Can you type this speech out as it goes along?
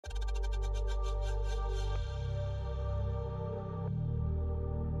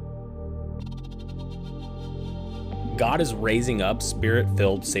God is raising up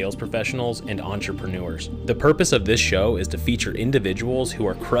spirit-filled sales professionals and entrepreneurs. The purpose of this show is to feature individuals who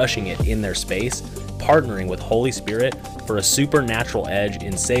are crushing it in their space, partnering with Holy Spirit for a supernatural edge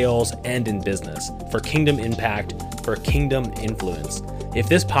in sales and in business, for kingdom impact, for kingdom influence. If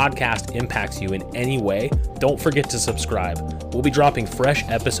this podcast impacts you in any way, don't forget to subscribe. We'll be dropping fresh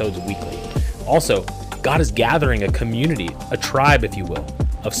episodes weekly. Also, God is gathering a community, a tribe, if you will,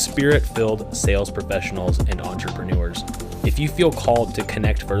 of spirit-filled sales professionals and entrepreneurs. If you feel called to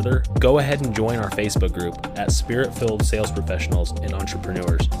connect further, go ahead and join our Facebook group at Spirit-Filled Sales Professionals and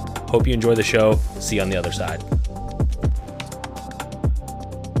Entrepreneurs. Hope you enjoy the show. See you on the other side.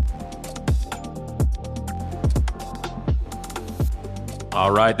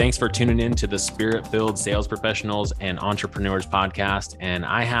 All right, thanks for tuning in to the Spirit-Filled Sales Professionals and Entrepreneurs podcast. And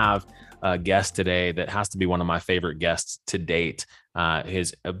I have a guest today that has to be one of my favorite guests to date.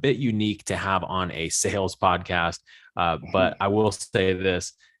 Is a bit unique to have on a sales podcast, but I will say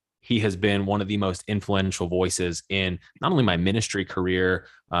this: he has been one of the most influential voices in not only my ministry career,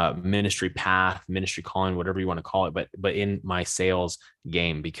 ministry path, ministry calling, whatever you want to call it, but in my sales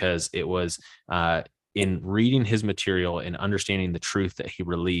game, because it was in reading his material and understanding the truth that he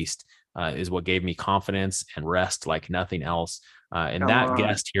released is what gave me confidence and rest like nothing else. And that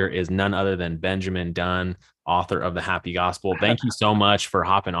guest here is none other than Benjamin Dunn, author of The Happy Gospel. Thank you so much for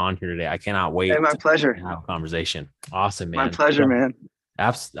hopping on here today. I cannot wait. Hey, my pleasure. To have a conversation. Awesome, man. My pleasure, man.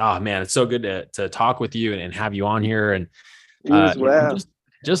 Oh man, it's so good to talk with you and have you on here. And you as well.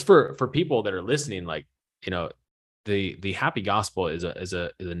 Just for people that are listening, like, you know, the Happy Gospel is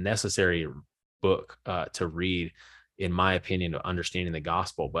a necessary book to read, in my opinion, of understanding the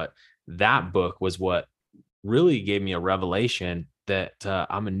gospel. But that book was what really gave me a revelation that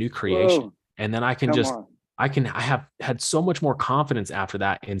I'm a new creation. Whoa. And then I have had so much more confidence after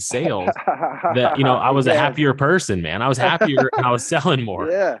that in sales that, you know, I was a happier person, man. I was happier and I was selling more.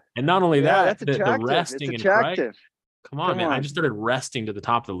 Yeah. And not only that, the resting in Christ. Come on, man. I just started resting to the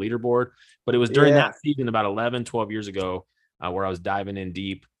top of the leaderboard, but it was during that season about 11, 12 years ago where I was diving in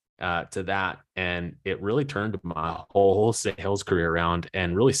deep to that. And it really turned my whole sales career around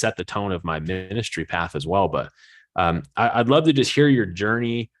and really set the tone of my ministry path as well. But I'd love to just hear your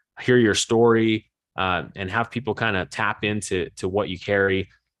journey, hear your story, and have people kind of tap into what you carry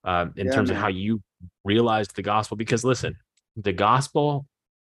in terms of how you realized the gospel. Because listen, the gospel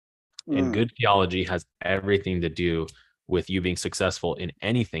and good theology has everything to do with you being successful in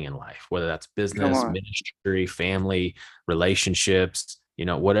anything in life, whether that's business, ministry, family, relationships, you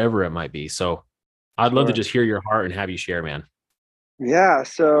know, whatever it might be. So I'd love to just hear your heart and have you share, man. Yeah.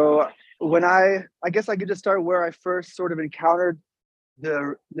 So when I guess I could just start where I first sort of encountered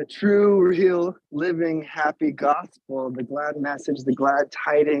the true, real, living, happy gospel, the glad message, the glad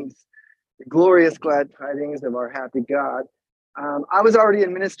tidings, the glorious glad tidings of our happy God. I was already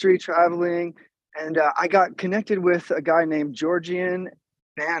in ministry, traveling, and I got connected with a guy named Georgian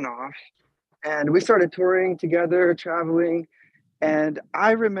Banoff, and we started touring together, traveling. And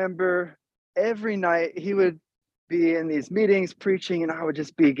I remember every night he would be in these meetings preaching, and I would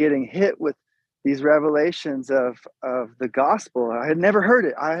just be getting hit with these revelations of the gospel. I had never heard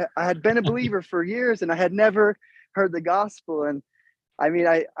it. I had been a believer for years, and I had never heard the gospel. And I mean,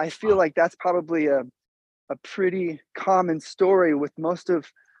 I feel like that's probably a pretty common story with most of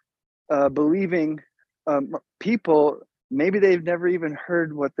believing people. Maybe they've never even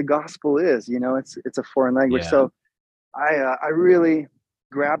heard what the gospel is. You know, it's a foreign language. Yeah. So I really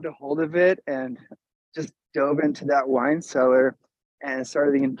grabbed a hold of it and just dove into that wine cellar and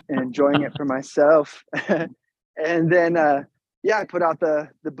started enjoying it for myself. And then, I put out the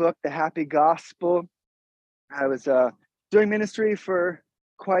book, The Happy Gospel. I was doing ministry for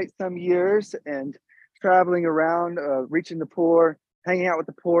quite some years and traveling around, reaching the poor, hanging out with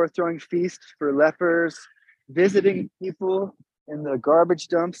the poor, throwing feasts for lepers, visiting people in the garbage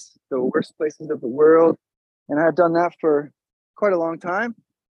dumps, the worst places of the world. And I had done that for quite a long time.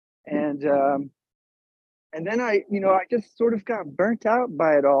 And then I just sort of got burnt out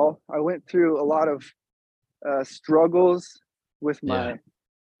by it all. I went through a lot of struggles with my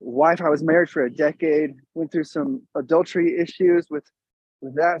wife. I was married for a decade, went through some adultery issues with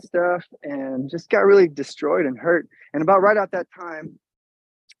that stuff, and just got really destroyed and hurt. And about right at that time,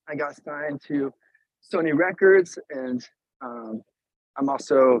 I got signed to Sony Records, and I'm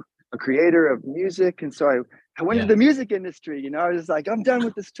also a creator of music. And so I went into the music industry. You know, I was like, I'm done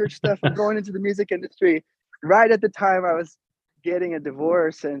with this church stuff. I'm going into the music industry. Right at the time I was getting a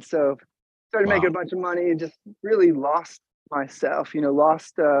divorce. And so started making a bunch of money and just really lost myself, you know,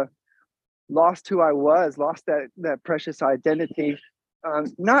 lost who I was, lost that precious identity.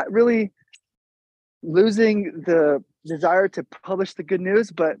 Not really losing the desire to publish the good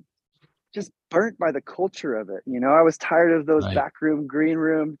news, but just burnt by the culture of it. I was tired of those Right. backroom, green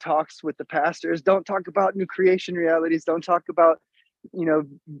room talks with the pastors. Don't talk about new creation realities. Don't talk about,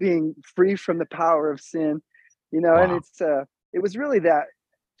 being free from the power of sin, and Wow. it was really that,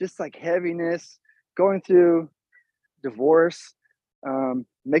 just like heaviness, going through divorce,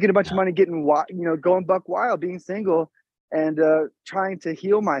 making a bunch of Yeah. money, going buck wild, being single, and trying to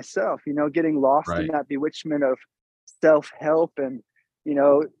heal myself, getting lost in Right. that bewitchment of self-help and, you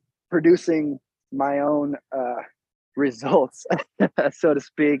know, producing my own results, so to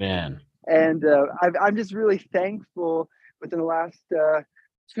speak. Man. And I'm just really thankful. Within the last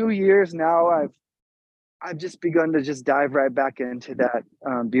 2 years now, I've just begun to just dive right back into that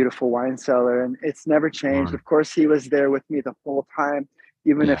beautiful wine cellar, and it's never Come changed. on. Of course, he was there with me the whole time.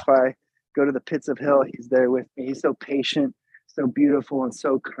 Even Yeah. if I go to the pits of hell, he's there with me. He's so patient, so beautiful, and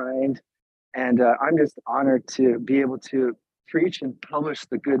so kind. And I'm just honored to be able to preach and publish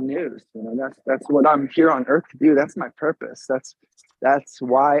the good news. That's what I'm here on earth to do. That's my purpose. That's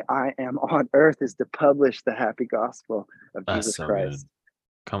why I am on earth, is to publish the happy gospel of That's Jesus so good. Christ.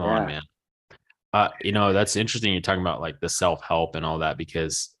 Come on, Yeah, man. That's interesting. You're talking about like the self-help and all that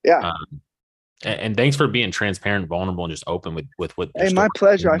because, yeah. and thanks for being transparent, vulnerable, and just open with what your Hey, story my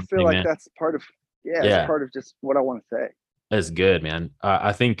pleasure. I is, feel like man. that's part of, yeah, it's Yeah, part of just what I want to say. that's good, man.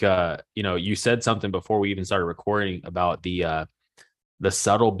 I think, you said something before we even started recording about the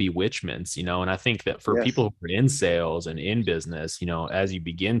subtle bewitchments, and I think that for Yes. people who are in sales and in business, as you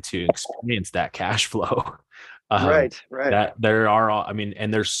begin to experience that cash flow, um, Right, right. that there are, I mean,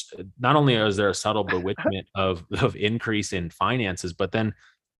 and there's not only is there a subtle bewitchment of increase in finances, but then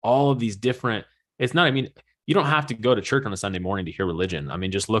all of these different, it's not, I mean, you don't have to go to church on a Sunday morning to hear religion. I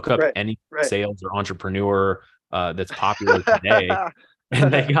mean, just look up Right, any right. sales or entrepreneur that's popular today,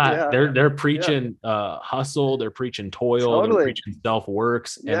 and they got Yeah, they're yeah. preaching hustle, they're preaching toil, they're Totally. preaching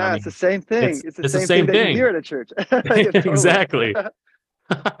self-works, and I Yeah, it's the mean same thing. it's It's the it's the same thing same that you hear thing. at a church. Yeah, totally. Exactly.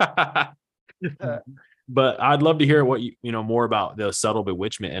 But I'd love to hear what more about the subtle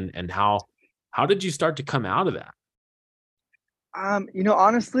bewitchment and how did you start to come out of that?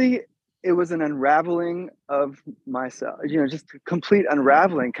 Honestly, it was an unraveling of myself, just a complete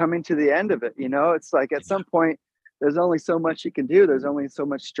unraveling, coming to the end of it. It's like at Yeah. some point, there's only so much you can do. There's only so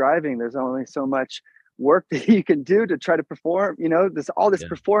much striving. There's only so much work that you can do to try to perform, all this Yeah.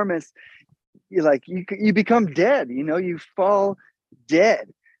 performance. You become dead, you fall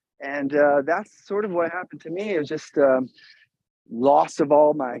dead. And that's sort of what happened to me. It was just loss of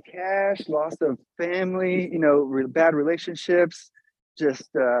all my cash, loss of family, bad relationships,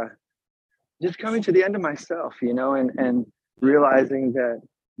 just coming to the end of myself, and realizing that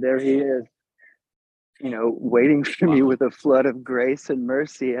there he is, waiting for me Wow. with a flood of grace and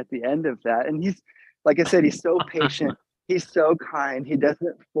mercy at the end of that. And he's, like I said, he's so patient, he's so kind, he's not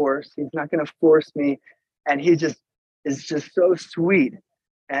going to force me, and he just is just so sweet,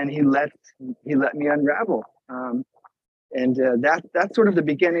 and he let me unravel. And that's sort of the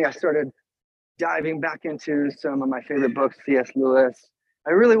beginning. I started diving back into some of my favorite books, C.S. Lewis.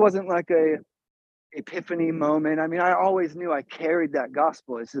 I really wasn't like a epiphany moment. I mean, I always knew I carried that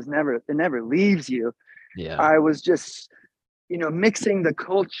gospel. It never leaves you. Yeah. I was just, mixing the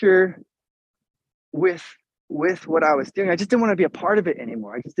culture with what I was doing. I just didn't want to be a part of it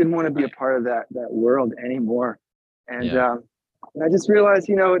anymore. I just didn't want to be a part of that world anymore. And Yeah. and I just realized,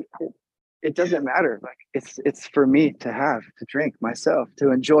 it doesn't matter. Like it's for me to have, to drink myself,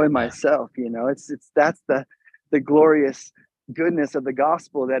 to enjoy Yeah. myself. That's the glorious goodness of the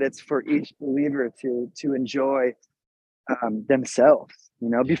gospel, that it's for each believer to enjoy themselves.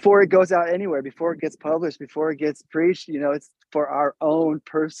 Yeah. Before it goes out anywhere, before it gets published, before it gets preached. It's for our own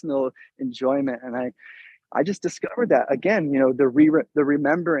personal enjoyment. And I just discovered that again. The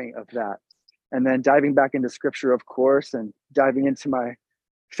remembering of that, and then diving back into scripture, of course, and diving into my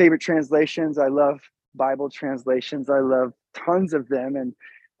favorite translations. I love Bible translations. I love tons of them. And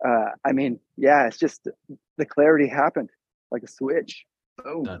I mean, yeah, it's just the clarity happened like a switch.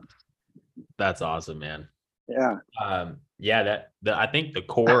 Boom. That, that's awesome, man. Yeah. Yeah, I think the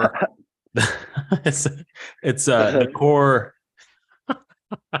core it's the core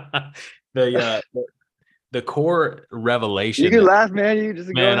the the core You revelation can that, laugh, man. You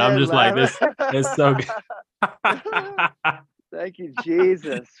just go man, I'm ahead and just like laugh. this. It's so good. Thank you,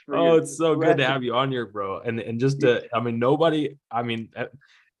 Jesus, for Oh, your it's so good to blessing. have you on here, bro. And just You, to, I mean, nobody, I mean,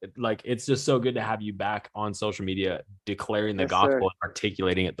 like, it's just so good to have you back on social media, declaring the yes, sir. gospel and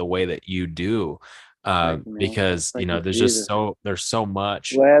articulating it the way that you do. Thank you, man. Because, Thank you, there's Jesus. so much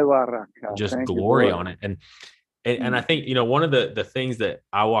just Thank you, glory Lord. on it. And I Mm. think, one of the things that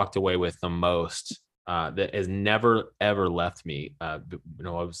I walked away with the most that has never ever left me. I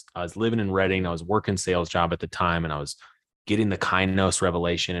was living in Reading. I was working sales job at the time, and I was getting the Kainos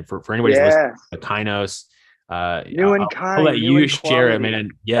revelation. And for anybody who's listening Yes. to Kainos, New in I'll let kind, new you in share it, quality. man.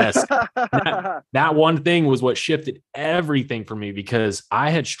 Yes, that one thing was what shifted everything for me, because I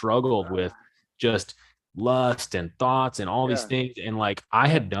had struggled with just lust and thoughts and all these Yeah. things, and like I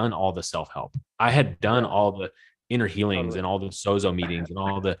had done all the self-help. I had done all the inner healings and all the sozo meetings and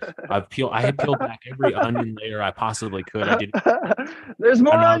all the I had peeled back every onion layer I possibly could. I did. There's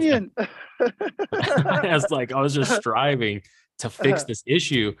more And onion. I was just striving to fix this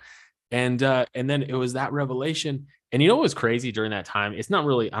issue. And then it was that revelation. And you know what was crazy during that time? It's not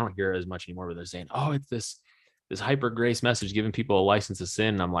really, I don't hear it as much anymore, but they're saying, oh, it's this hyper grace message giving people a license to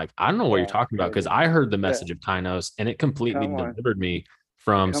sin. And I'm like, I don't know what you're talking about, because I heard the message of Kainos, and it completely delivered me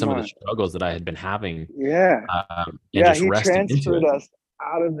from some of the struggles that I had been having. And just He resting into transferred it. us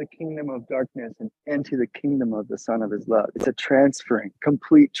out of the kingdom of darkness and into the kingdom of the Son of His love. It's a transferring,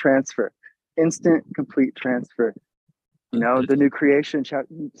 complete transfer, instant, complete transfer. You know, the new creation,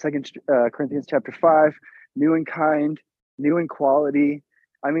 Second Corinthians chapter 5, new in kind, new in quality.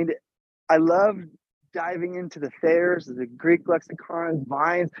 I mean, I love diving into the Thayers, the Greek lexicons,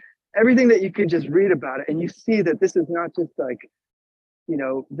 Vines, everything that you can just read about it, and you see that this is not just like, you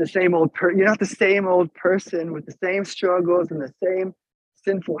know, the same old you're not the same old person with the same struggles and the same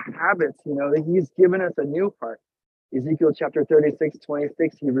sinful habits. You know, that He's given us a new heart. Ezekiel chapter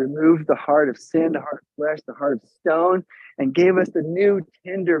 36:26, He removed the heart of sin, the heart of flesh, the heart of stone, and gave us the new,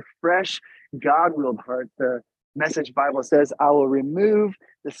 tender, fresh, God-willed heart. The Message Bible says, I will remove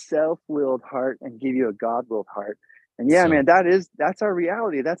the self-willed heart and give you a God-willed heart. And man, that's our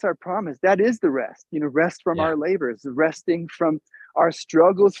reality. That's our promise. That is the rest, you know, rest from our labors, resting from our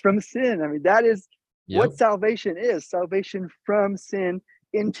struggles from sin. I mean, that is what salvation is. Salvation from sin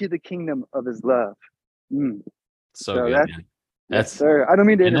into the kingdom of His love. So good, man. Yes, sir. I don't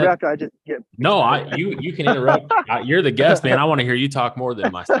mean to interrupt. I just get you can interrupt. You're the guest, man. I want to hear you talk more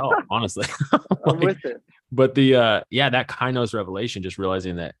than myself, honestly. I'm with it. But that Kainos revelation, just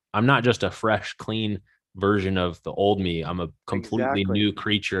realizing that I'm not just a fresh, clean version of the old me. I'm a completely new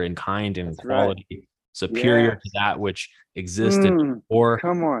creature in kind and quality, superior to that which existed before.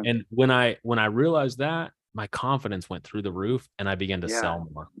 Come on. And when I realized that, my confidence went through the roof, and I began to sell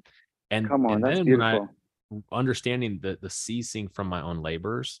more. And that's then beautiful. Understanding the ceasing from my own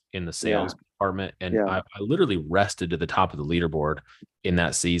labors in the sales department, and I literally rested to the top of the leaderboard in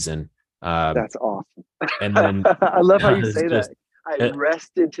that season. That's awesome. And then I love how you say that. I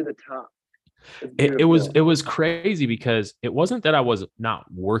rested to the top. It was crazy, because it wasn't that I was not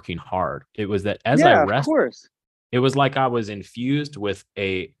working hard. It was that as I rested, it was like I was infused with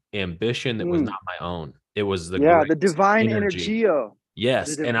a ambition that was not my own. It was the divine energio.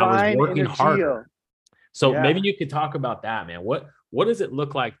 Yes, and I was working harder. So maybe you could talk about that, man. What does it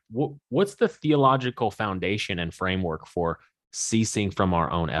look like? What's the theological foundation and framework for ceasing from our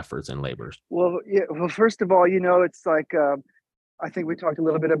own efforts and labors? Well, first of all, you know, it's like I think we talked a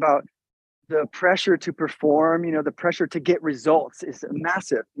little bit about the pressure to perform. You know, the pressure to get results is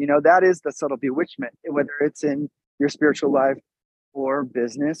massive. You know, that is the subtle bewitchment, whether it's in your spiritual life or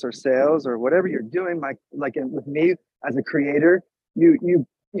business or sales or whatever you're doing. Like with me as a creator,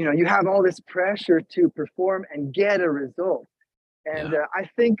 you have all this pressure to perform and get a result. And I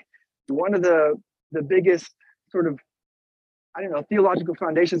think one of the biggest sort of, theological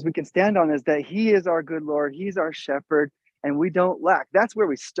foundations we can stand on is that He is our good Lord. He's our shepherd, and we don't lack. That's where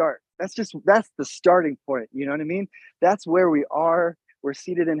we start. That's the starting point. You know what I mean? That's where we are. We're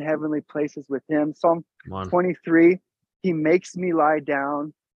seated in heavenly places with Him. Psalm 23, He makes me lie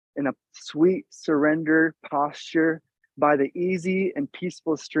down in a sweet surrender posture by the easy and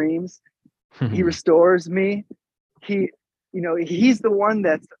peaceful streams. He restores me. He's the one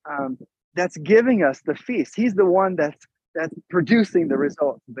that's giving us the feast. He's the one that's producing the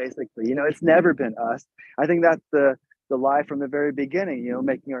results, basically. You know, it's never been us. I think that's the lie from the very beginning, you know,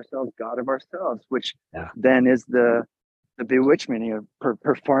 making ourselves God of ourselves, which then is the bewitchment, you know,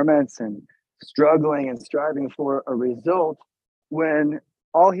 performance and struggling and striving for a result, when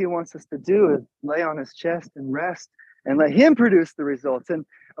all He wants us to do is lay on His chest and rest and let Him produce the results. And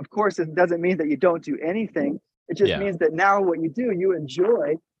of course, it doesn't mean that you don't do anything. It just means that now what you do, you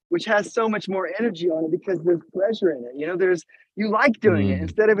enjoy, which has so much more energy on it because there's pleasure in it. You know, you like doing it,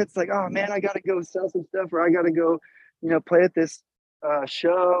 instead of it's like, oh man, I got to go sell some stuff, or I got to go, you know, play at this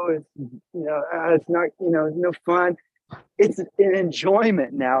show. It's, it's not, no fun. It's an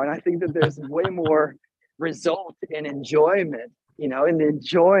enjoyment now. And I think that there's way more result in enjoyment, you know, in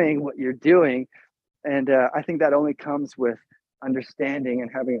enjoying what you're doing. And I think that only comes with understanding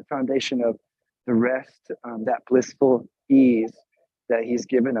and having a foundation of the rest, that blissful ease that he's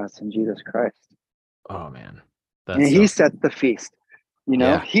given us in Jesus Christ. Oh man, And that's he so sets the feast.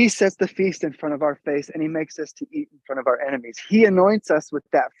 yeah, He sets the feast in front of our face, and he makes us to eat in front of our enemies. He anoints us with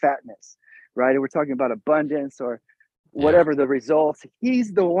that fatness, right? And we're talking about abundance or yeah, whatever the results.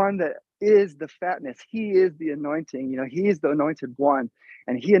 He's the one that is the fatness. He is the anointing. He is the anointed one,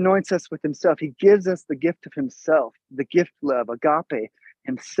 and he anoints us with himself. He gives us the gift of himself, the gift love, agape,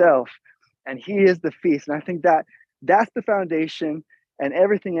 himself, and he is the feast. And I think that that's the foundation, and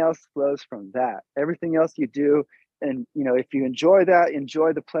everything else flows from that. Everything else you do, and if you enjoy that,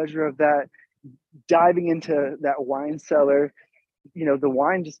 enjoy the pleasure of that, diving into that wine cellar, the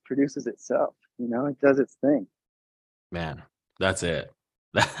wine just produces itself. It does its thing. man, that's it.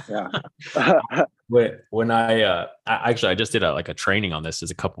 Yeah. When I just did a training on this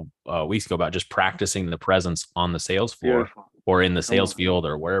a couple weeks ago about just practicing the presence on the sales floor Beautiful. or in the Come sales on. field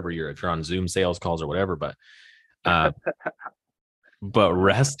or wherever if you're on Zoom sales calls or whatever. Uh, but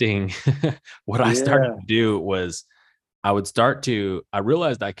resting, what I started Yeah. to do was I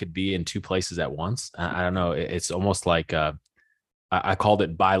realized I could be in two places at once. I don't know. It's almost like I called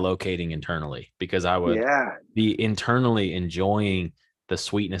it bilocating internally, because I would Yeah. be internally enjoying the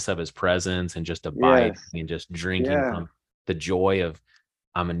sweetness of his presence and just abiding Yes. and just drinking Yeah. from the joy of,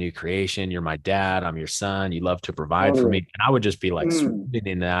 I'm a new creation. You're my dad. I'm your son. You love to provide for me. Totally. And I would just be like Mm. swimming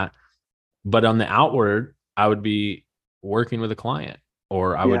in that. But on the outward, I would be working with a client,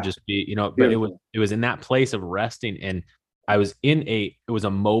 or I would Yeah. just be, but Beautiful. it was in that place of resting. And it was a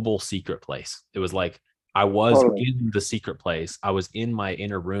mobile secret place. It was like I was Totally. in the secret place. I was in my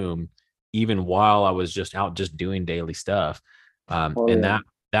inner room, even while I was just out just doing daily stuff. And Totally.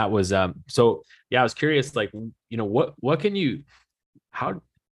 that was so yeah, I was curious, like, what can you, how,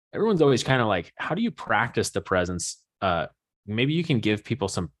 everyone's always kind of like, how do you practice the presence? Maybe you can give people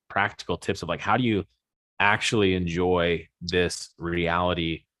some practical tips of like, how do you actually enjoy this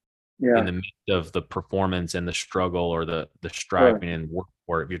reality in Yeah. the midst of the performance and the struggle or the Sure. striving and work,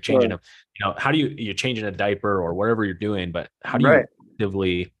 or if you're changing Sure. a, how do you're changing a diaper or whatever you're doing, but how do you Right.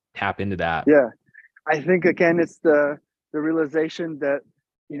 actively tap into that? Yeah. I think again, it's the realization that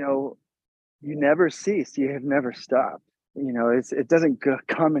you know you never cease. You have never stopped. It doesn't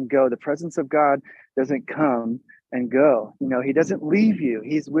come and go. The presence of God doesn't come and go. He doesn't leave you.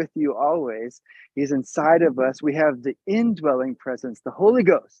 He's with you always. He's inside of us. We have the indwelling presence, the Holy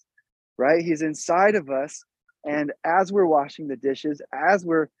Ghost, right? He's inside of us. And as we're washing the dishes, as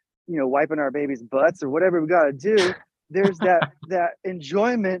we're, wiping our baby's butts or whatever we got to do, there's that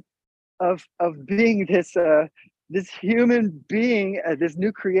enjoyment of being this human being, this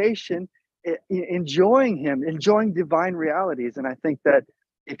new creation, enjoying him, enjoying divine realities. And I think that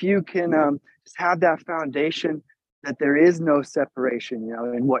if you can just have that foundation that there is no separation,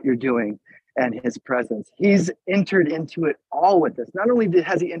 in what you're doing and his presence, he's entered into it all with us. Not only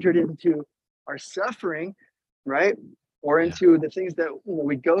has he entered into our suffering, right, or Yeah. into the things that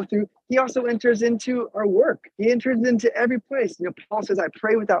we go through, he also enters into our work. He enters into every place. Paul says, I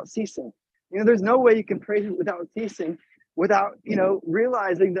pray without ceasing. There's no way you can pray without ceasing, without,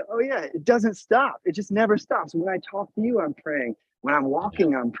 realizing that, oh yeah, it doesn't stop. It just never stops. When I talk to you, I'm praying. When I'm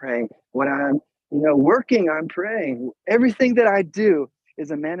walking, I'm praying. When I'm, working, I'm praying. Everything that I do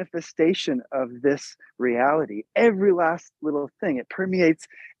is a manifestation of this reality. Every last little thing, it permeates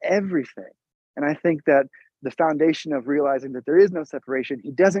everything. And I think that the foundation of realizing that there is no separation,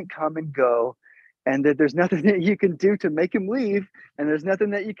 he doesn't come and go, and that there's nothing that you can do to make him leave, and there's nothing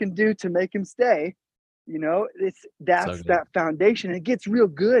that you can do to make him stay. So That's good. that foundation. It gets real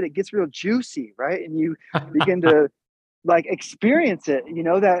good. It gets real juicy, right? And you begin to like experience it.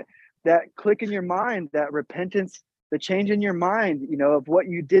 That click in your mind, that repentance, the change in your mind. Of what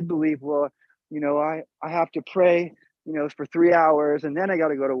you did believe. Well, I have to pray, for 3 hours, and then I got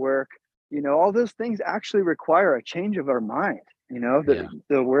to go to work. All those things actually require a change of our mind. Yeah.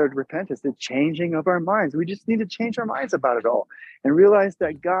 The word repentance, the changing of our minds. We just need to change our minds about it all and realize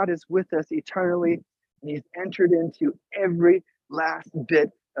that God is with us eternally. And he's entered into every last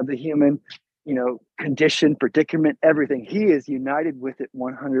bit of the human, condition, predicament, everything. He is united with it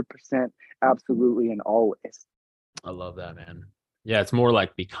 100%, absolutely, and always. I love that, man. Yeah. It's more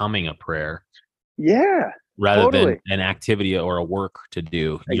like becoming a prayer Yeah, rather than totally. an activity or a work to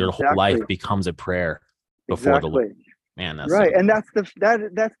do. Your whole life Exactly. becomes a prayer before the Lord. Exactly. Man, that's so Right. good. And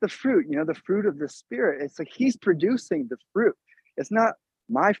that's the fruit, the fruit of the spirit. It's like he's producing the fruit. It's not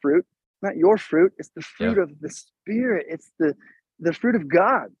my fruit, not your fruit. It's the Yeah. fruit of the spirit. It's the fruit of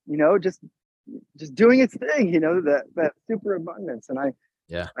God, just doing its thing, that superabundance. And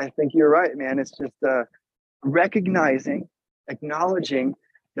Yeah. I think you're right, man. It's just recognizing, acknowledging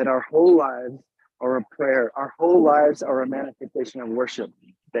that our whole lives or a prayer. Our whole lives are a manifestation of worship,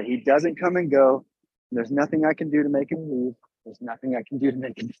 that he doesn't come and go. There's nothing I can do to make him leave. There's nothing I can do to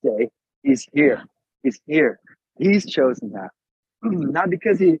make him stay. He's here. He's here. He's chosen that. Not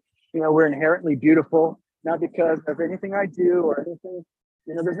because we're inherently beautiful, not because of anything I do or anything,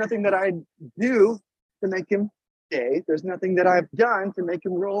 there's nothing that I do to make him stay. There's nothing that I've done to make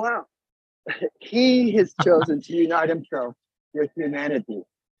him roll out. He has chosen to unite himself with humanity.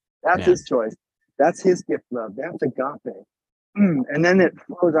 That's his choice. That's his gift love. That's agape. And then it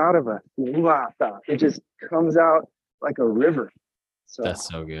flows out of us. It just comes out like a river. So that's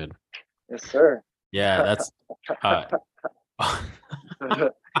so good. Yes, sir. Yeah, that's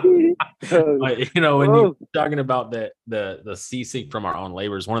when you're talking about the ceasing from our own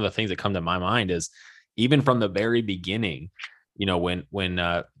labors, one of the things that come to my mind is even from the very beginning, when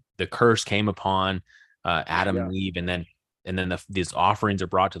the curse came upon Adam and Eve, and then these offerings are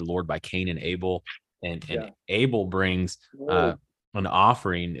brought to the Lord by Cain and Abel, and Abel brings an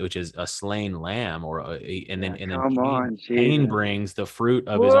offering, which is a slain lamb, and then Cain brings the fruit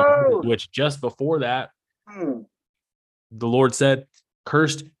of his own, which just before that, the Lord said,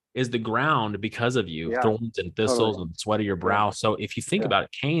 "Cursed is the ground because of you, thorns and thistles and sweat of your brow." So if you think about it,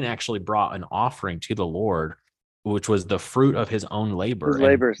 Cain actually brought an offering to the Lord, which was the fruit of his own labor. His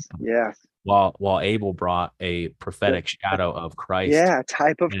labors, yes. While Abel brought a prophetic shadow of Christ. Yeah,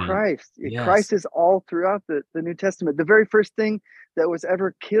 type of Christ. Yes. Christ is all throughout the New Testament. The very first thing that was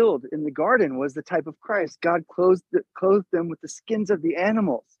ever killed in the garden was the type of Christ. God clothed them with the skins of the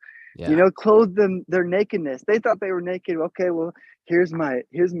animals. Clothed them their nakedness. They thought they were naked. Okay, well, here's my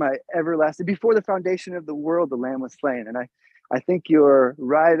everlasting. Before the foundation of the world, the Lamb was slain. And I think you're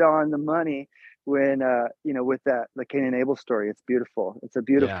right on the money when with the Cain and Abel story. It's beautiful. It's a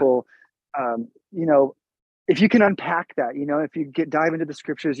beautiful if you can unpack that, if you dive into the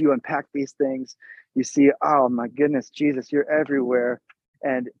scriptures, you unpack these things, you see, oh my goodness, Jesus, you're everywhere,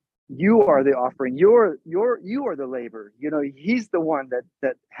 and you are the offering. You are the labor. He's the one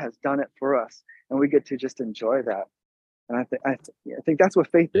that has done it for us, and we get to just enjoy that. And I think that's what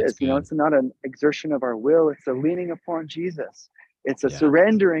faith is. Good. It's not an exertion of our will. It's a leaning upon Jesus. It's a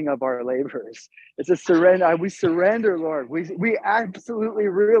surrendering of our labors. It's a surrender. We surrender, Lord. We absolutely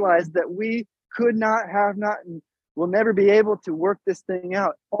realize that we could not have and will never be able to work this thing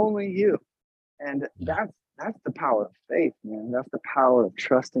out. Only you. And that's the power of faith, man. That's the power of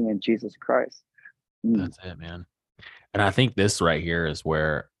trusting in Jesus Christ. That's it, man. And I think this right here is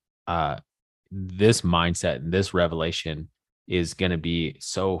where this mindset and this revelation is going to be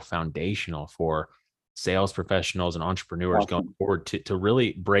so foundational for sales professionals and entrepreneurs going forward to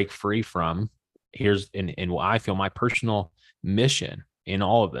really break free from and what I feel my personal mission in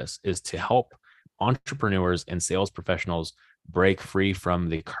all of this is to help entrepreneurs and sales professionals break free from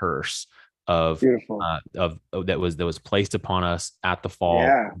the curse of that was placed upon us at the fall,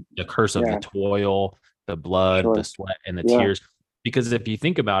 the curse of the toil, the blood, the sweat, and the tears. Because if you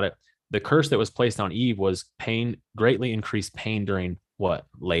think about it, the curse that was placed on Eve was greatly increased pain during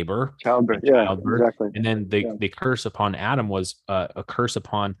labor, childbirth, exactly. And then the curse upon Adam was a curse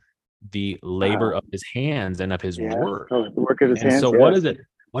upon the labor of his hands and of his work. The work of his hands. So what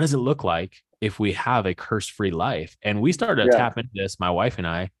does it look like if we have a curse-free life? And we started to tap into this, my wife and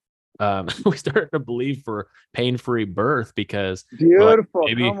I. We started to believe for pain-free birth because beautiful.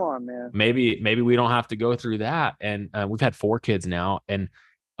 Come on, man. Maybe we don't have to go through that. And we've had 4 kids now, and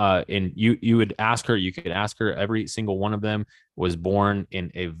you could ask her, every single one of them was born in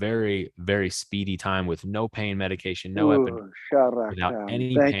a very, very speedy time with no pain medication, no epidural, without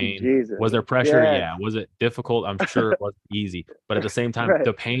any pain. Was there pressure? Yeah. Was it difficult? I'm sure it wasn't easy, but at the same time,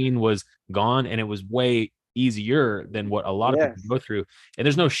 the pain was gone, and it was way easier than what a lot of people go through. And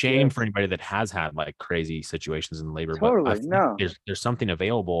there's no shame for anybody that has had like crazy situations in labor, but I think there's something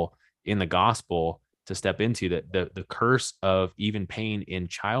available in the gospel to step into that the curse of even pain in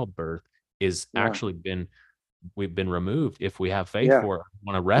childbirth is actually we've been removed if we have faith for it.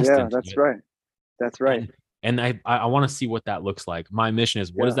 Want to rest into that's it. right. That's right. And I want to see what that looks like. My mission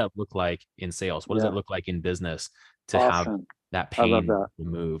is, what does that look like in sales? What does that look like in business to have that pain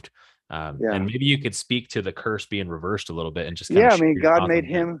removed? And maybe you could speak to the curse being reversed a little bit and just God made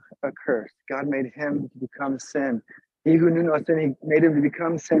him a curse. God made him to become sin. He who knew no sin, he made him to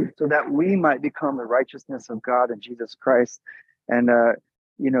become sin so that we might become the righteousness of God in Jesus Christ. And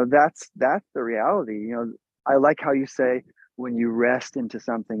that's the reality. I like how you say when you rest into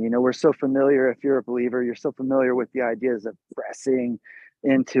something. We're so familiar, if you're a believer, you're so familiar with the ideas of pressing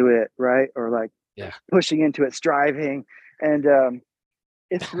into it, right? Or like pushing into it, striving. And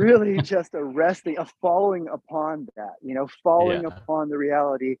it's really just a resting, a falling upon that, falling upon the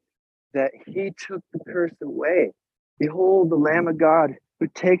reality that he took the curse away. Behold, the Lamb of God who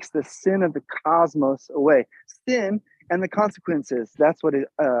takes the sin of the cosmos away. Sin and the consequences. That's what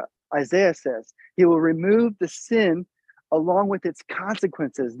Isaiah says. He will remove the sin along with its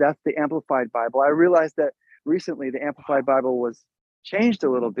consequences. That's the Amplified Bible. I realized that recently the Amplified Bible was changed a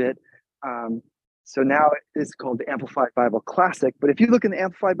little bit. So now it's called the Amplified Bible Classic. But if you look in the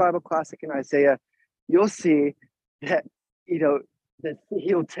Amplified Bible Classic in Isaiah, you'll see that, that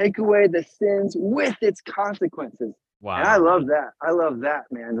he'll take away the sins with its consequences. Wow. And I love that. I love that,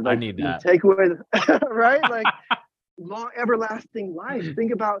 man. Like, I need that. Take away right? Like long, everlasting life.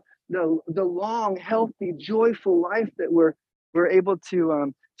 Think about the long, healthy, joyful life that we're able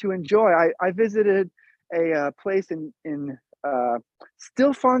to enjoy. I visited a place in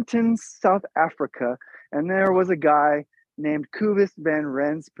Stilfontein, South Africa, and there was a guy named Cobus van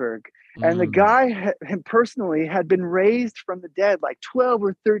Rensburg. And the guy personally had been raised from the dead like 12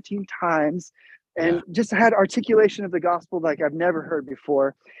 or 13 times and just had articulation of the gospel like I've never heard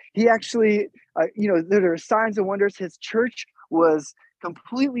before. He actually, there are signs and wonders. His church was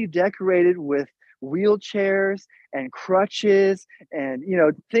completely decorated with wheelchairs and crutches and,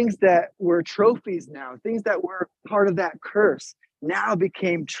 things that were trophies now, things that were part of that curse now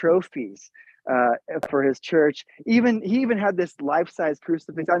became trophies for his church. He even had this life-size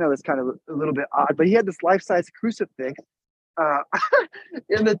crucifix. I know that's kind of a little bit odd, but he had this life-size crucifix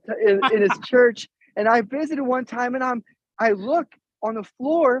in his church. And I visited one time, and I look on the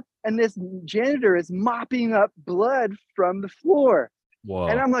floor, and this janitor is mopping up blood from the floor. Whoa.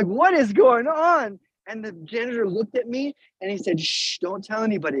 And I'm like, what is going on? And the janitor looked at me and he said, shh, don't tell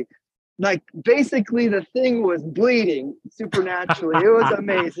anybody. Like, basically the thing was bleeding supernaturally. It was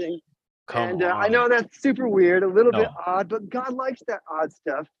amazing. I know that's super weird, a little bit odd, but God likes that odd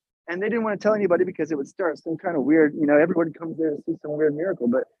stuff. And they didn't want to tell anybody because it would start some kind of weird, everybody comes there to see some weird miracle.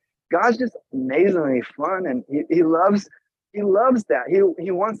 But God's just amazingly fun, and he loves that.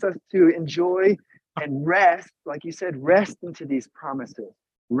 He wants us to enjoy and rest, like you said, rest into these promises,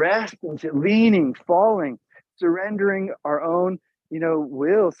 rest into leaning, falling, surrendering our own,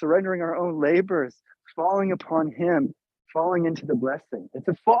 will, surrendering our own labors, falling upon him, falling into the blessing. It's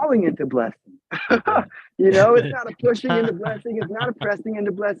a falling into blessing. It's not a pushing into blessing. It's not a pressing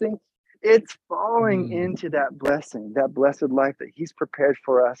into blessing. It's falling into that blessing, that blessed life that he's prepared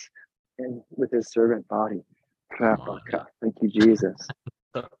for us and with his servant body. Thank you, Jesus.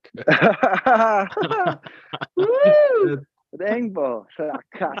 Woo! Rainbow.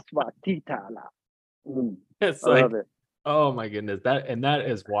 It's like, love it. Oh my goodness. That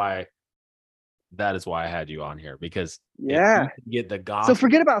is why I had you on here, because if you get the gospel. So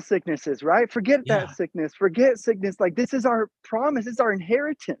forget about sicknesses, right? Forget that sickness. Forget sickness. Like, this is our promise. This is our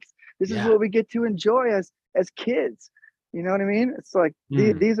inheritance. This is what we get to enjoy as kids. You know what I mean? It's like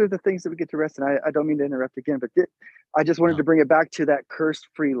these are the things that we get to rest in. I don't mean to interrupt again, but I just wanted to bring it back to that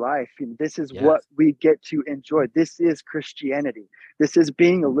curse-free life. This is what we get to enjoy. This is Christianity. This is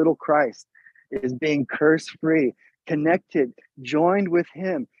being a little Christ. It is being curse-free, connected, joined with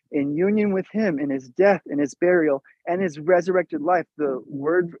him, in union with him in his death, in his burial, and his resurrected life. The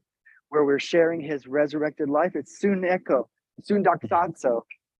word where we're sharing his resurrected life, it's suneko, sundaxatso.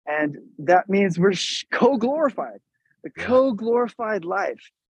 And that means we're co-glorified, the co-glorified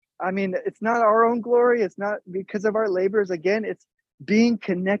life. I mean, it's not our own glory. It's not because of our labors. Again, it's being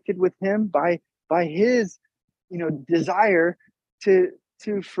connected with him by his, desire to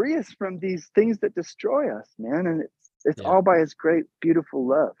free us from these things that destroy us, man. And it's all by his great, beautiful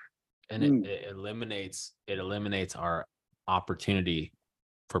love. And it eliminates our opportunity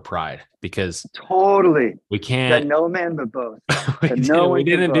for pride, because totally we can't. That no man but boast. we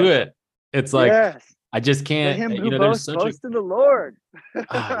didn't do it. It's like, I just can't. Let him who boast in the Lord.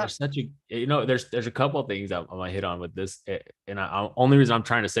 There's such a, there's a couple of things I might hit on with this, and only reason I'm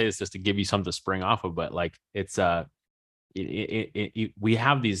trying to say this is to give you something to spring off of. But like, it's we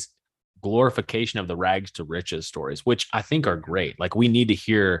have these glorification of the rags to riches stories, which I think are great. Like, we need to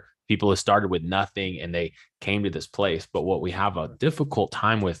hear people who started with nothing and they came to this place. But what we have a difficult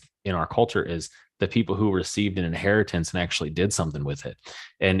time with in our culture is the people who received an inheritance and actually did something with it.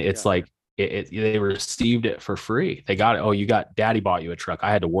 And it's like, they received it for free. They got it. Oh, daddy bought you a truck.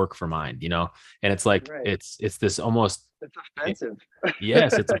 I had to work for mine, and it's like, it's this almost, it's offensive.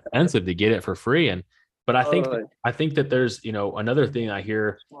 Yes, it's offensive to get it for free. But I think that there's, another thing I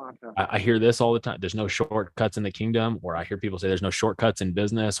hear this all the time. There's no shortcuts in the kingdom, or I hear people say there's no shortcuts in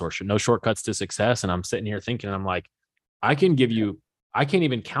business, or no shortcuts to success. And I'm sitting here thinking, I'm like, I can't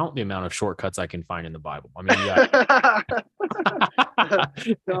even count the amount of shortcuts I can find in the Bible. I mean,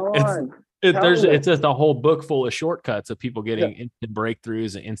 Go on. It's just a whole book full of shortcuts of people Yeah. getting instant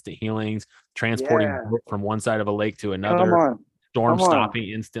breakthroughs and instant healings, transporting Yeah. from one side of a lake to Come another, on. storm Come on. stopping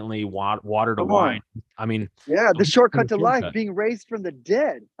instantly, water to Come wine. on. I mean, Yeah, the shortcut to life, shortcut. being raised from the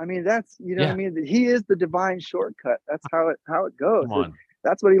dead. I mean, that's, you know what I Yeah, mean? He is the divine shortcut. That's how it goes. come on.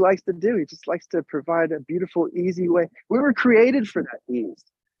 That's what he likes to do. He just likes to provide a beautiful, easy way. We were created for that ease.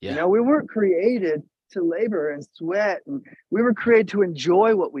 You Yeah, know, we weren't created to labor and sweat, and we were created to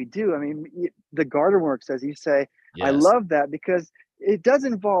enjoy what we do. I mean, the garden works, as you say. I yes, love that because it does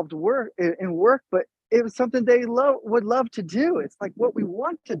involve work in work, but it was something they would love to do. It's like what we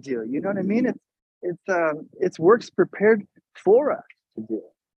want to do. You know what I mean? It's works prepared for us to do,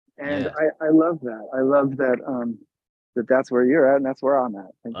 and yes. I love that. I love that that's where you're at, and that's where I'm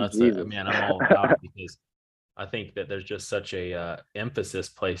at. Thank you, Jesus. Man, I'm all about it because I think that there's just such a emphasis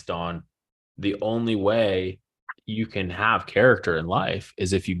placed on the only way you can have character in life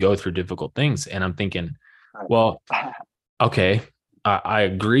is if you go through difficult things. And I'm thinking, well, okay, I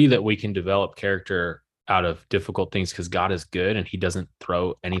agree that we can develop character out of difficult things because God is good and He doesn't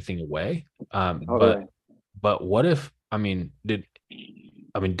throw anything away. Totally. But what if? Did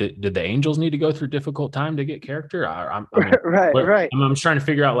the angels need to go through difficult time to get character? Right, right, I'm trying to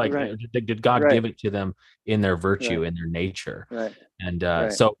figure out, like, right, did God right, give it to them in their virtue, right, in their nature? right, And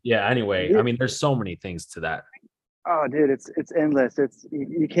right. so, yeah, anyway, Yeah. there's so many things to that. Oh, dude, it's endless. It's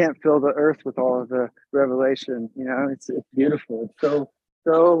you can't fill the earth with all of the revelation. You know, it's beautiful. It's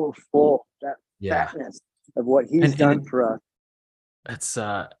so full, that Yeah. fatness of what He's And done for us. it's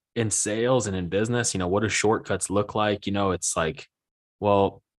in sales and in business, what do shortcuts look like? It's like,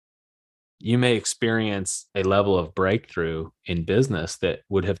 well, you may experience a level of breakthrough in business that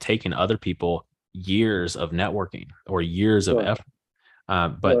would have taken other people years of networking or years of Sure,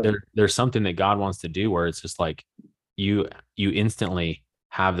 effort. But sure. there's something that God wants to do where it's just like you instantly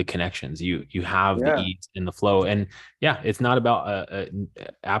have the connections, you have the Yeah, ease in the flow, and yeah, it's not about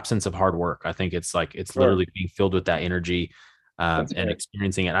absence of hard work. I think it's like it's sure. literally being filled with that energy That's and right.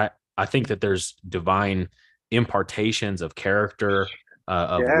 experiencing it. I think that there's divine impartations of character,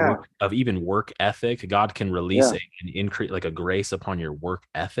 of Yeah, work, of even work ethic. God can release yeah, an increase, like a grace upon your work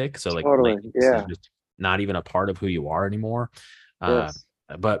ethic. So like totally. laziness is Yeah, just not even a part of who you are anymore. Uh, yes.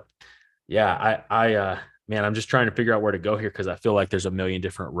 but yeah, man, I'm just trying to figure out where to go here because I feel like there's a million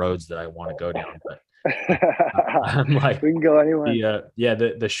different roads that I want to go down. But I'm like, We can go anywhere.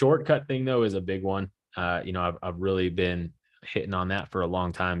 the shortcut thing though is a big one. I've really been hitting on that for a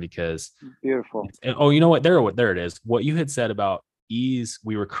long time because Beautiful. oh, you know what? There it is. What you had said about ease,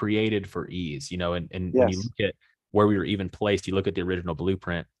 we were created for ease, and when you Yes, look at where we were even placed, you look at the original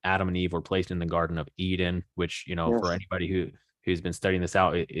blueprint, Adam and Eve were placed in the Garden of Eden, which, for yes. anybody who's been studying this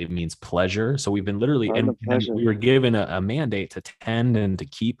out, it means pleasure. So we've been literally, Garden and of then pleasure. we were given a mandate to tend and to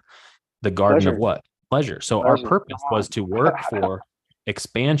keep the garden of Pleasure. what? Pleasure. So our Pleasure. Come purpose was to work on. for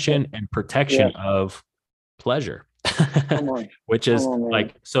expansion and Yeah, protection of pleasure. come on. Which Come is on, man.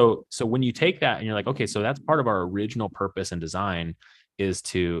 like, so when you take that and you're like, okay, so that's part of our original purpose and design is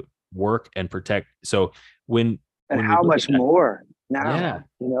to work and protect. So when And we how look at much that, more yeah,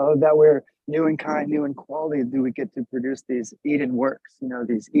 now, that we're new in kind, new in quality, do we get to produce these Eden works,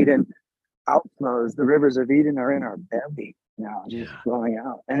 these Eden outflows. The rivers of Eden are in our belly now, just yeah, flowing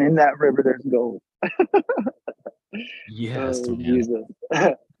out. And in that river, there's gold. yes, Oh, man. Jesus.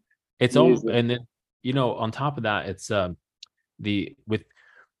 It's all, Jesus. and then, on top of that, it's the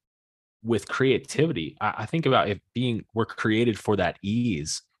with creativity, I think about it being, we're created for that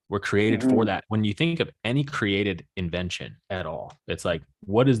ease. We're created for Hmm. that. When you think of any created invention at all, it's like,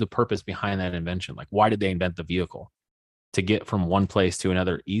 what is the purpose behind that invention? Like, why did they invent the vehicle? To get from one place to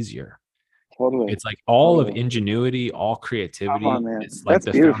another easier. Totally. It's like all of Totally. ingenuity, all Come on, creativity, man. it's like That's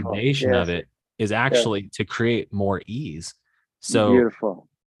the beautiful. foundation of Yes. it is Yes. actually to create more ease. So, Beautiful.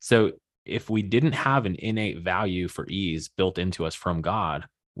 so if we didn't have an innate value for ease built into us from God,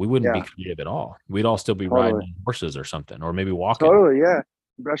 we wouldn't be Yeah. creative at all. We'd all still be riding Totally. on horses or something, or maybe walking. Totally. Yeah.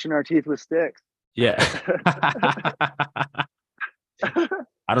 Brushing our teeth with sticks. Yeah.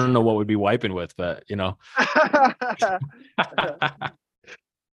 I don't know what we'd be wiping with, but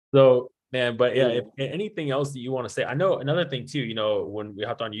So, man, but yeah, if anything else that you want to say, I know another thing too, when we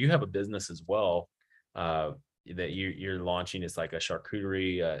hopped on, you have a business as well, that you're launching. It's like a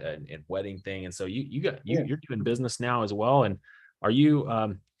charcuterie and wedding thing. And so Yeah. you're doing business now as well. And are you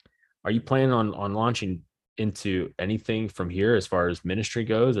planning on launching into anything from here as far as ministry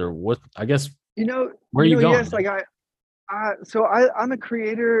goes, or what, I guess, where are you going, Yes, man? like I'm a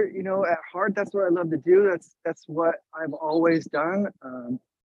creator, at heart. That's what I love to do. That's what I've always done.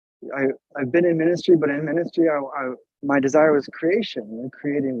 I've been in ministry, but in ministry, my desire was creation,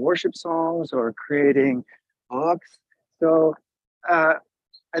 creating worship songs or creating books. So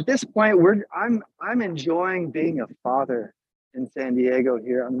at this point, I'm enjoying being a father in San Diego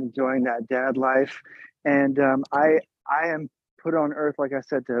here. I'm enjoying that dad life, and I am put on earth, like I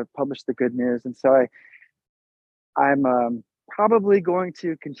said, to publish the good news, and so I'm probably going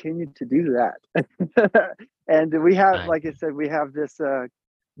to continue to do that. And we have, like I said, we have this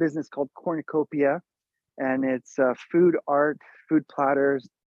business called Cornucopia, and it's food art, food platters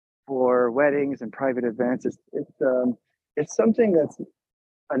for weddings and private events. It's something that's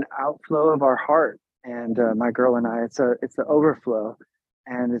an outflow of our heart, and my girl and I, it's an overflow,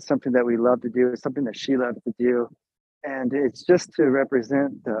 and it's something that we love to do. It's something that she loves to do, and it's just to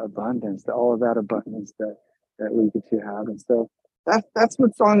represent the abundance, all of that abundance that we get to have. And so that's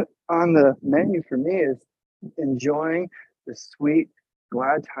what's on the menu for me, is enjoying the sweet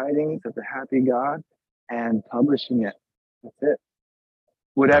glad tidings of the happy God and publishing it. That's it.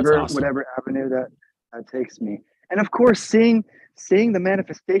 Whatever avenue that takes me. And of course, seeing the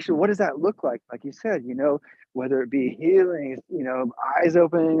manifestation. What does that look like? Like you said, whether it be healing, eyes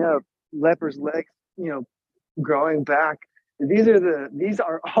opening up, lepers' legs, growing back. These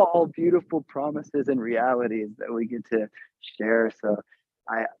are all beautiful promises and realities that we get to share. So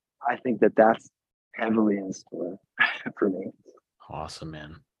I think that's heavily in store for me. Awesome,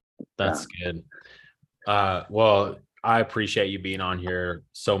 man. That's good. Well, I appreciate you being on here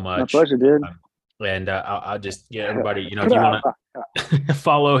so much. My pleasure, dude. And I'll just get everybody, if you want to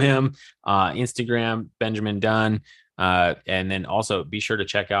follow him, Instagram, Benjamin Dunn. And then also be sure to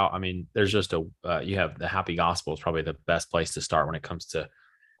check out, there's just you have the Happy Gospel is probably the best place to start when it comes to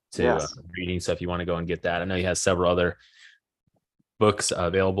reading. So if you want to go and get that, I know he has several other books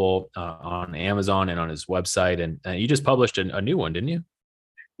available on Amazon and on his website. And you just published a new one, didn't you?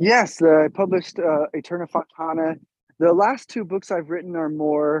 Yes, I published Eterna Fontana. The last two books I've written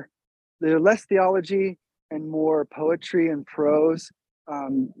they're less theology and more poetry and prose.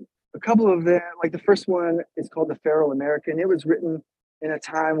 A couple of them, like the first one is called The Feral American. It was written in a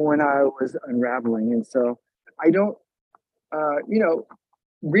time when I was unraveling. And so I don't,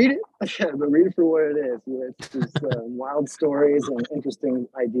 read it, but read it for what it is. It's just wild stories and interesting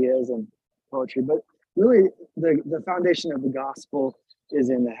ideas and poetry. But really, the foundation of the gospel is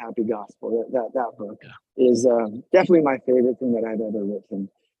in the Happy Gospel. That book is definitely my favorite thing that I've ever written.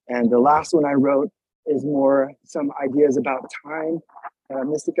 And the last one I wrote is more some ideas about time,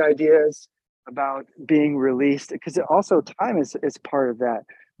 mystic ideas about being released, because also time is part of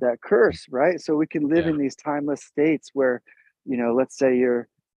that curse, right? So we can live in these timeless states where, let's say you're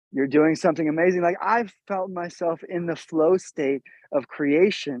doing something amazing. Like I've felt myself in the flow state of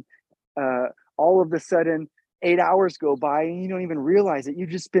creation. All of a sudden, 8 hours go by and you don't even realize it.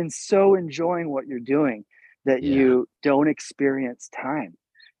 You've just been so enjoying what you're doing that you don't experience time.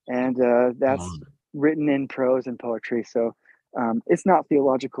 And that's written in prose and poetry. So it's not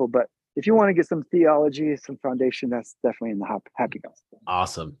theological, but if you want to get some theology, some foundation, that's definitely in the Happy Gospel.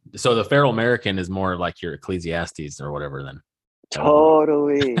 Awesome. So the Feral American is more like your Ecclesiastes or whatever then.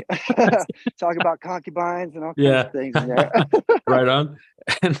 Totally. Talk about concubines and all kinds of things in there. Right on.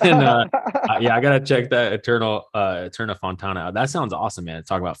 And then I gotta check that Eterna Fontana out. That sounds awesome, man.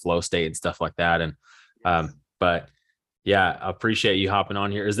 Talk about flow state and stuff like that. And but yeah, I appreciate you hopping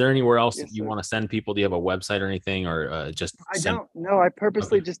on here. Is there anywhere else you want to send people? Do you have a website or anything, or just? I don't know. I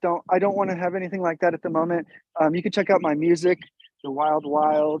purposely just don't. I don't want to have anything like that at the moment. You can check out my music, The Wild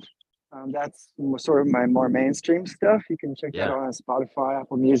Wild. That's sort of my more mainstream stuff. You can check that out on Spotify,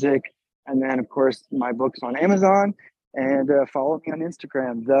 Apple Music, and then of course my books on Amazon. And follow me on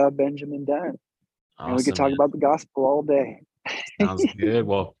Instagram, The Benjamin Dunn. Awesome, and we can talk about the gospel all day. Sounds good.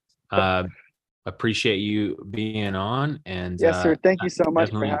 Well, appreciate you being on. And yes, sir. Thank you so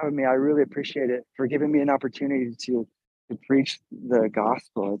much for having me. I really appreciate it, for giving me an opportunity to preach the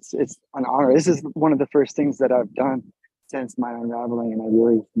gospel. It's an honor. This is one of the first things that I've done since my unraveling, and I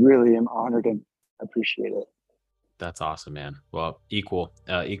really, really am honored and appreciate it. That's awesome, man. Well,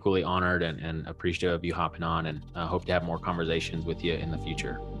 equally honored and appreciative of you hopping on, and hope to have more conversations with you in the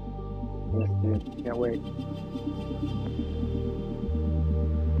future. Yes, dude. Can't wait.